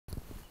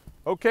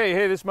Okay,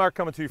 hey, this is Mark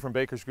coming to you from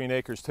Baker's Green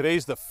Acres.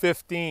 Today's the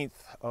 15th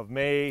of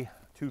May,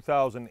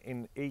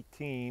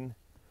 2018.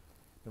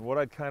 And what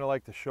I'd kind of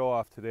like to show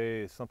off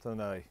today is something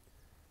that I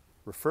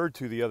referred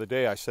to the other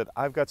day. I said,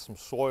 I've got some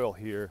soil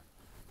here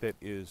that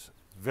is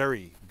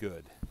very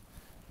good.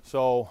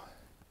 So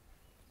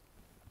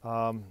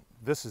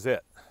this is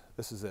it.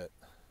 This is it.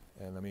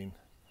 And I mean,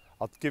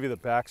 I'll give you the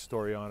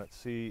backstory on it.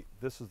 See,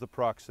 this is the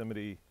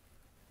proximity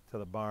to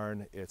the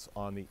barn. It's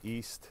on the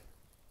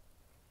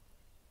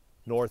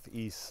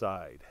northeast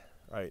side,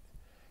 right?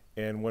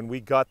 And when we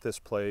got this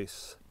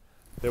place,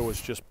 there was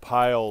just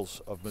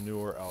piles of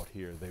manure out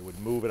here. They would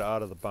move it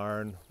out of the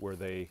barn where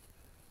they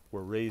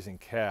were raising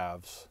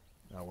calves.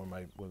 Now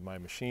where my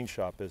machine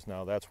shop is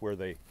now, that's where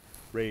they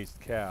raised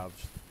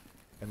calves.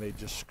 And they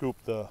just scoop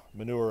the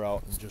manure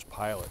out and just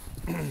pile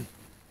it.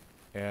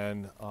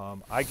 And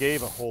I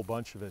gave a whole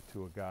bunch of it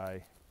to a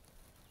guy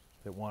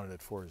that wanted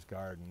it for his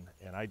garden.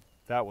 And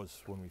that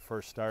was when we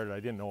first started.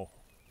 I didn't know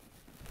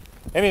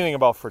anything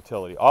about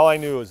fertility. All I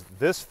knew is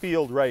this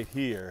field right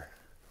here,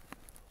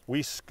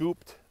 we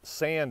scooped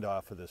sand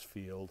off of this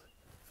field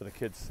for the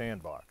kids'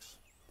 sandbox.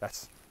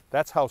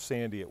 That's how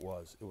sandy it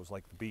was. It was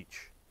like the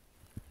beach.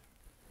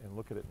 And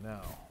look at it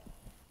now,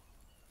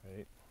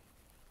 right?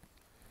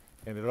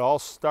 And it all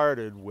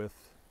started with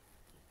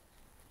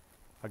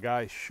a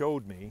guy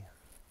showed me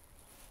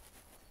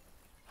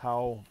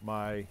how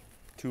my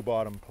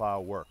two-bottom plow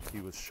worked.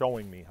 He was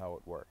showing me how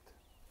it worked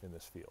in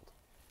this field.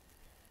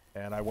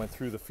 And I went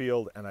through the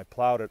field and I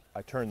plowed it.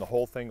 I turned the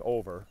whole thing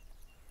over,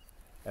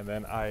 and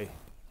then I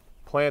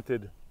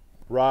planted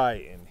rye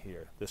in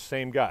here. This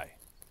same guy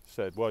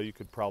said, well, you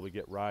could probably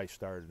get rye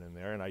started in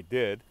there, and I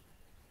did.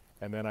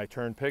 And then I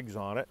turned pigs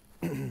on it,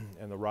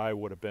 and the rye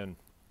would have been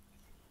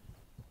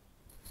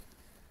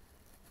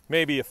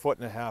maybe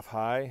 1.5 feet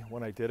high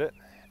when I did it,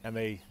 and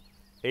they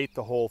ate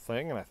the whole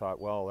thing, and I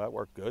thought, well, that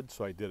worked good,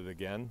 so I did it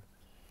again.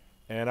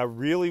 And I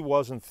really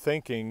wasn't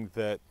thinking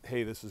that,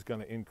 hey, this is going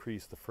to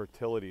increase the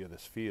fertility of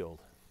this field.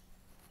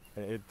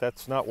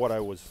 That's not why I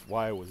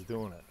was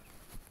doing it.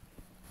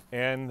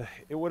 And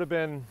it would have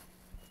been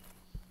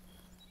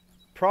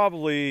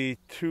probably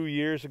 2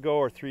 years ago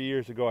or 3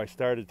 years ago, I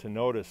started to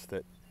notice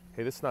that,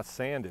 hey, this is not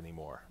sand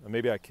anymore. Or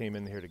maybe I came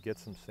in here to get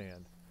some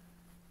sand.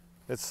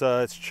 It's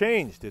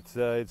changed. It's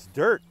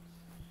dirt.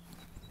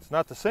 It's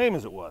not the same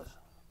as it was.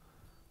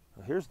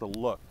 Now, here's the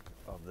look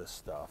of this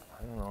stuff.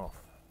 I don't know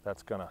if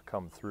that's gonna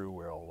come through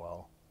real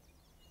well.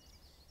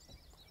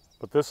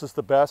 But this is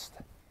the best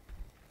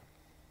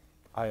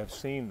I have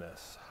seen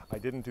this. I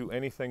didn't do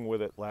anything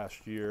with it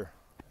last year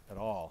at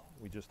all.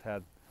 We just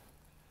had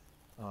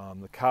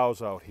the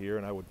cows out here,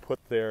 and I would put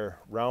their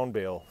round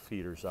bale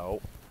feeders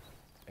out,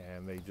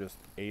 and they just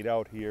ate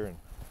out here and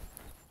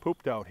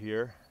pooped out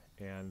here.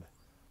 And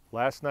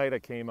last night I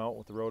came out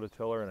with the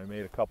rototiller and I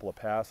made a couple of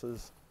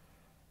passes,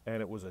 and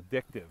it was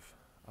addictive.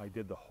 I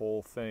did the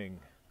whole thing.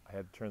 I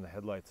had to turn the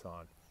headlights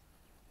on.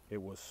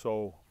 It was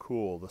so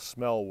cool. The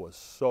smell was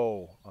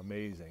so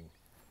amazing.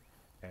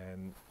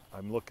 And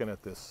I'm looking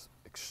at this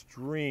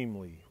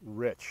extremely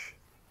rich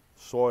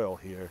soil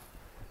here.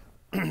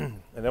 And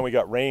then we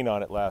got rain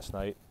on it last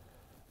night.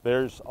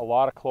 There's a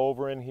lot of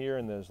clover in here,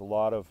 and there's a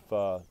lot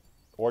of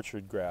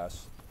orchard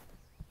grass.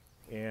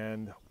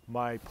 And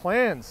my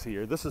plans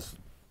here, this is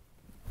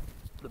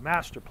the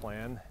master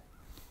plan,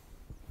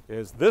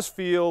 is this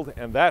field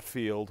and that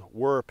field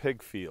were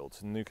pig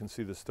fields. And you can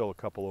see there's still a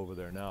couple over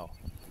there now.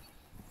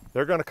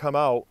 They're going to come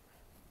out.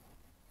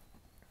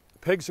 The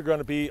pigs are going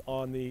to be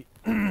on the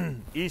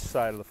east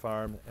side of the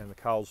farm, and the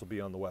cows will be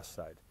on the west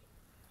side.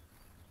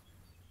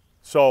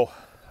 So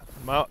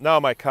now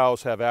my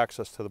cows have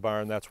access to the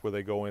barn. That's where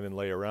they go in and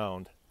lay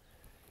around.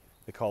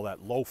 They call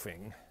that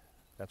loafing.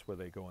 That's where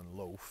they go and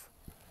loaf.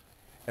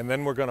 And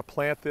then we're going to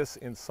plant this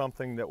in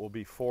something that will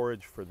be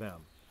forage for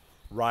them.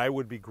 Rye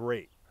would be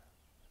great.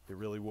 It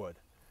really would,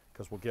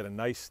 because we'll get a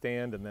nice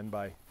stand, and then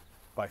by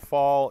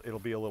fall it'll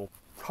be a little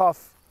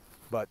tough,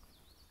 but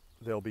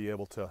they'll be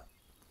able to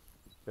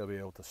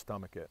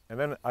stomach it. And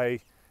then I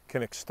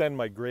can extend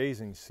my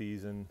grazing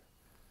season,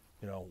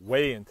 you know,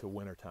 way into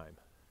wintertime.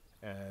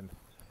 And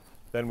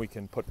then we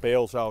can put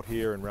bales out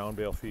here and round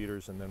bale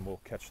feeders, and then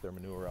we'll catch their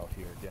manure out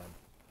here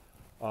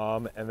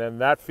again. And then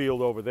that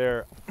field over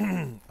there,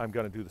 I'm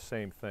going to do the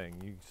same thing.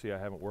 You can see I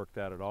haven't worked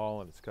that at all,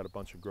 and it's got a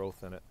bunch of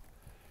growth in it.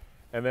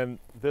 And then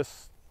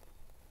this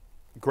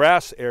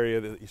grass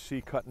area that you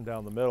see cutting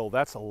down the middle,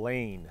 that's a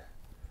lane.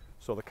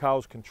 So the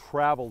cows can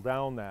travel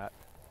down that,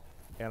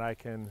 and I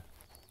can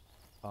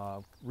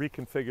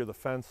reconfigure the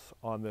fence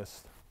on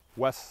this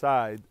west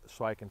side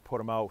so I can put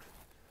them out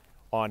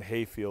on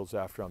hay fields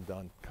after I'm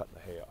done cutting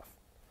the hay off.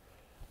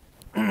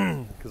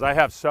 Because I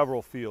have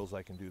several fields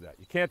I can do that.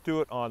 You can't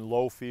do it on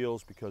low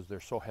fields because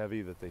they're so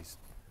heavy that they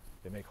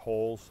make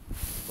holes,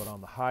 but on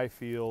the high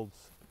fields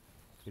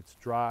it's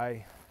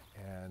dry,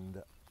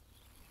 and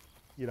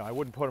you know, I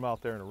wouldn't put them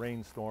out there in a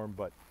rainstorm,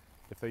 but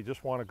if they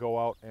just want to go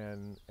out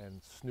and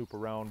snoop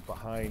around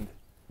behind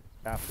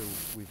after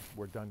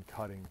we're done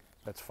cutting,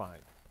 that's fine.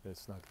 They're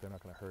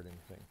not going to hurt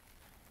anything.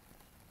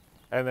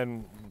 And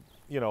then,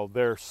 you know,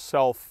 they're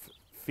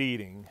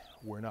self-feeding.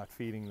 We're not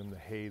feeding them the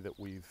hay that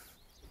we've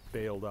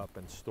baled up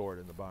and stored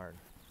in the barn.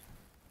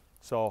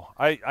 So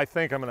I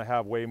think I'm going to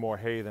have way more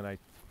hay than I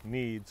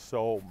need,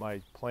 so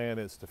my plan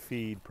is to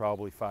feed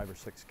probably 5 or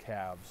 6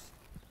 calves,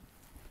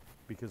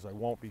 because I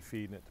won't be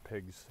feeding it to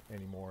pigs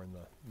anymore in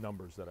the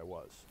numbers that I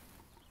was.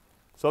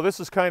 So this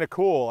is kind of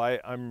cool.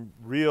 I'm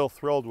real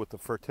thrilled with the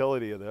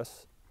fertility of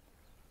this.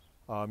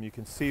 You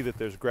can see that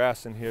there's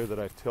grass in here that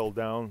I've tilled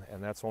down,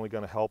 and that's only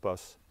going to help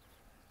us.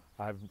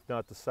 I've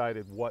not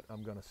decided what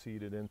I'm going to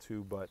seed it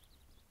into, but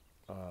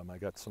I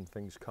got some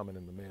things coming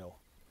in the mail.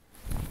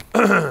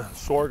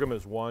 Sorghum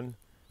is one,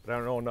 but I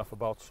don't know enough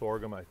about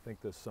sorghum. I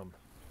think there's some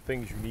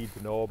things you need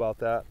to know about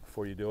that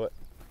before you do it.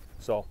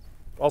 So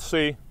I'll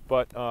see,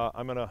 but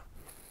I'm going to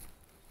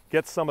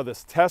get some of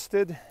this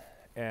tested,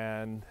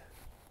 and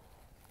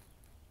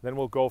then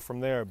we'll go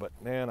from there. But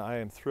man, I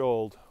am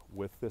thrilled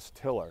with this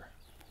tiller.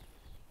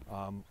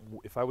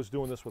 If I was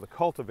doing this with a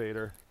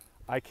cultivator,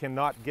 I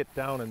cannot get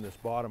down in this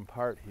bottom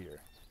part here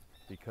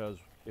because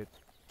it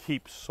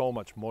keeps so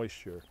much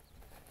moisture.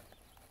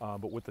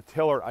 But with the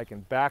tiller, I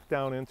can back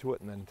down into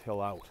it and then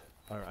till out.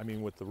 I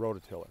mean, with the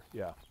rototiller,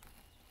 yeah.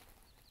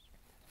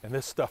 And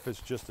this stuff is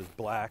just as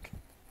black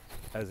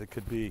as it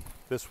could be.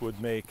 This would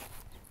make,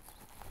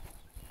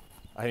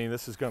 I mean,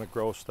 this is going to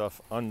grow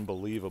stuff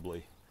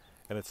unbelievably.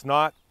 And it's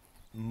not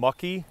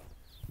mucky,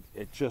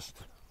 it just,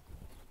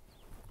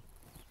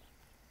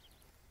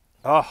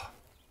 I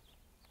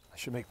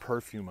should make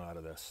perfume out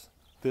of this.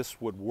 This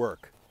would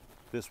work.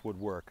 This would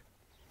work.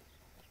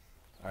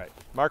 All right,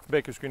 Mark from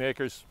Baker's Green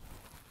Acres.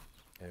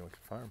 Anyone can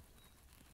farm.